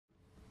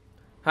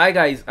Hi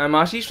guys, I'm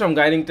Ashish from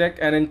Guiding Tech,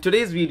 and in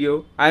today's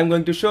video I'm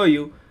going to show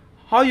you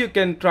how you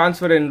can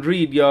transfer and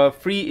read your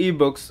free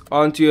ebooks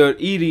onto your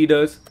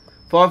e-readers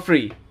for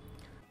free.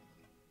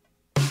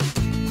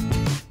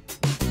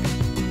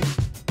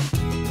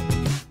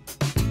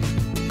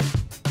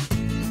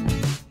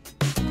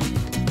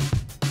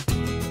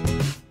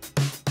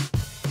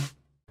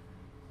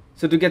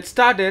 So to get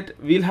started,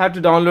 we'll have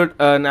to download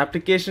an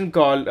application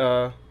called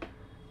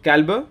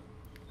Calibre.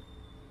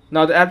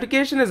 Now the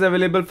application is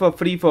available for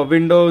free for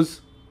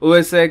Windows,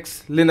 OS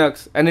X,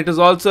 Linux, and it is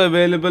also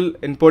available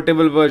in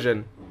portable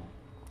version.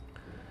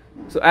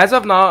 So as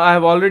of now, I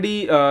have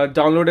already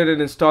downloaded and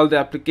installed the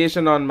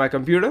application on my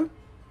computer,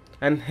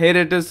 and here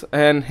it is,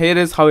 and here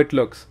is how it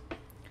looks.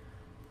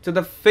 So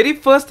the very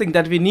first thing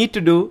that we need to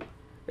do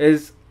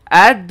is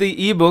add the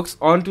ebooks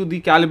onto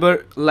the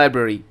Calibre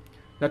library.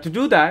 Now to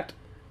do that,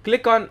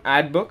 click on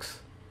Add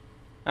Books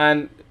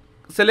and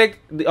select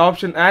the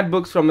option Add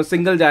Books from a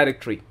single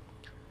directory.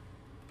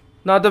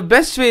 Now the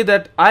best way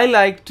that I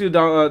like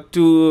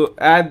to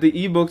add the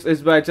ebooks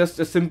is by just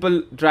a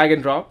simple drag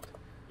and drop.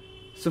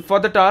 So for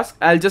the task,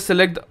 I'll just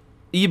select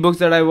the ebooks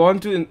that I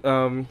want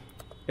to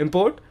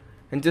import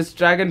and just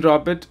drag and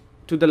drop it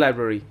to the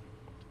library.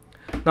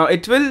 Now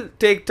it will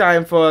take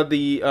time for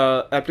the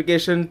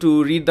application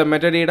to read the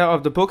metadata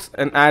of the books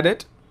and add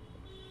it.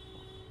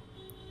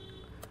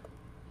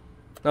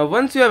 Now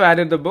once you have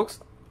added the books,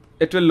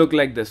 it will look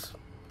like this.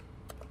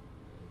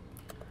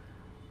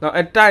 Now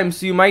at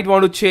times you might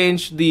want to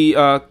change the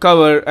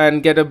cover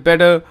and get a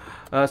better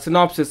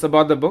synopsis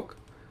about the book.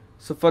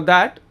 So for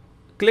that,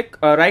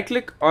 right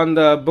click on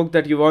the book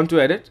that you want to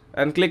edit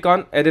and click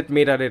on Edit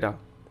Metadata.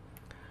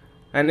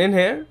 And in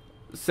here,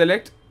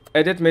 select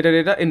Edit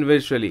Metadata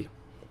individually.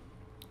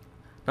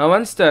 Now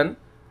once done,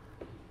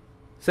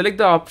 select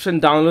the option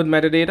Download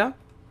Metadata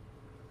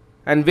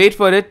and wait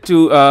for it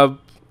to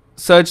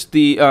search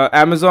the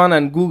Amazon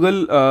and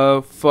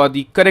Google for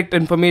the correct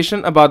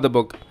information about the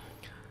book.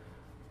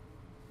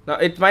 Now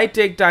it might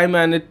take time,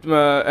 and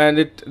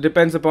it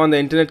depends upon the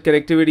internet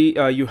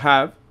connectivity you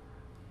have.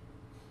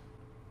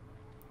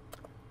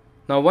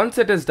 Now once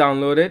it is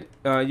downloaded,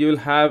 you will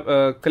have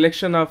a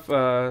collection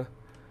of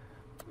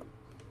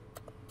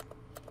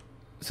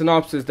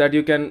synopsis that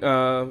you can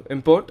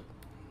import.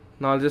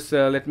 Now just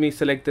let me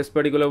select this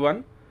particular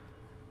one,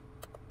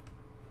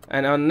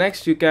 and on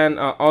next you can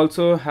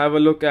also have a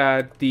look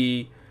at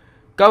the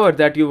cover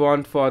that you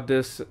want for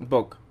this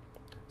book.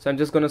 So I'm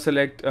just going to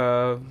select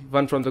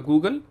one from the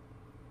Google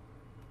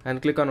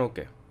and click on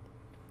OK.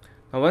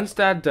 Now once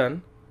that's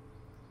done,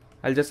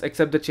 I'll just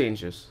accept the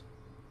changes.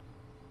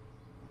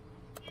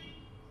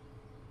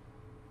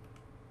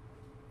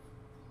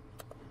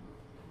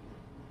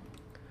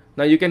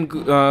 Now you can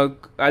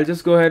I'll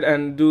just go ahead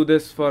and do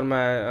this for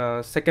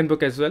my second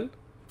book as well,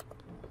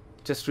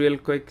 just real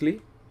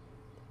quickly.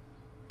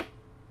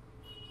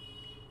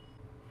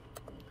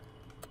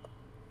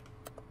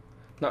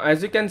 Now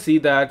as you can see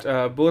that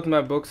both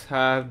my books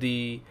have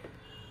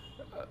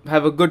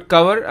a good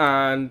cover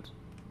and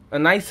a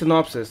nice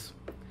synopsis.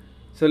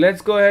 So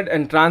let's go ahead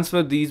and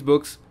transfer these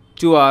books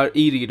to our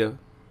e-reader.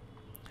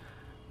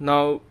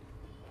 Now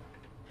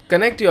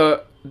connect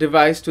your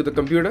device to the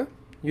computer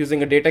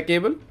using a data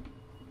cable.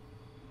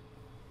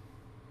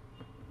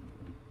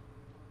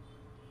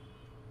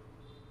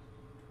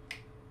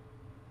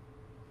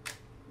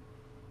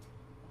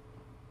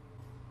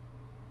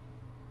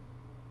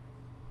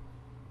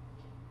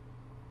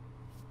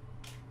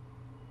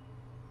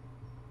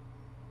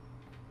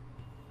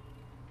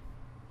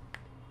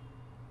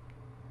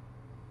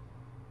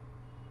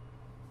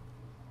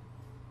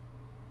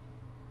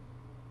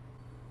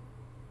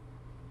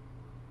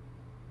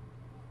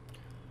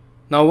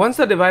 Now once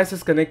the device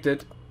is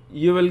connected,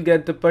 you will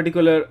get the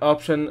particular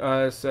option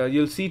as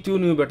you'll see two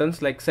new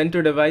buttons like Send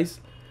to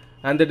Device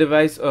and the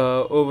device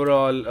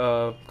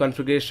overall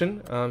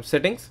configuration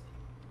settings.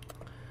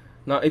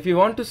 Now if you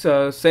want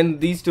to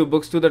send these two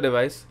books to the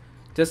device,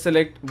 just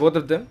select both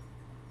of them,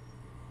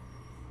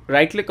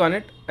 right click on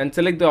it and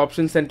select the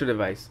option Send to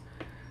Device.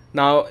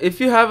 Now if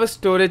you have a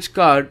storage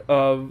card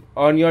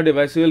on your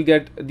device, you will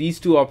get these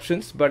two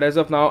options, but as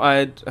of now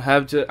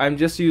I'm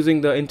just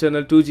using the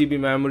internal 2 GB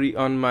memory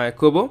on my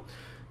Kobo,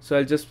 so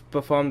I'll just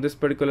perform this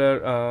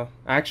particular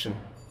action.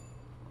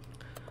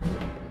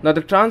 Now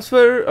the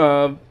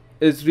transfer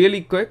is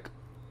really quick,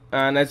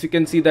 and as you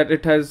can see that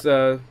it has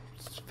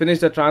finished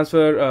the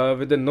transfer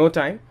within no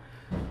time.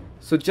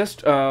 So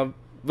just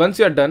once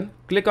you are done,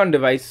 click on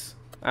Device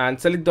and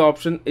select the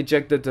option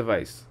Eject the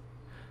Device.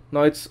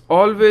 Now it's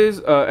always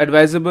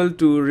advisable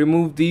to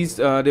remove these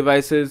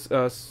devices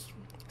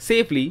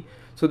safely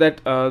so that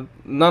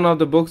none of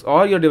the books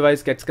or your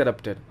device gets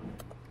corrupted.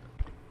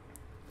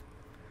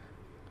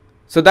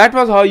 So that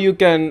was how you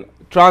can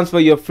transfer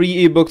your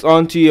free ebooks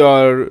onto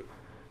your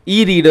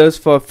e-readers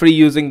for free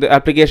using the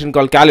application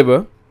called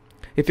Calibre.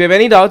 If you have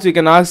any doubts, you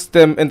can ask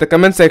them in the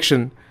comment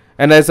section,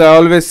 and as I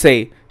always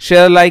say,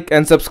 share, like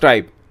and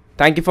subscribe.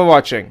 Thank you for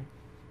watching.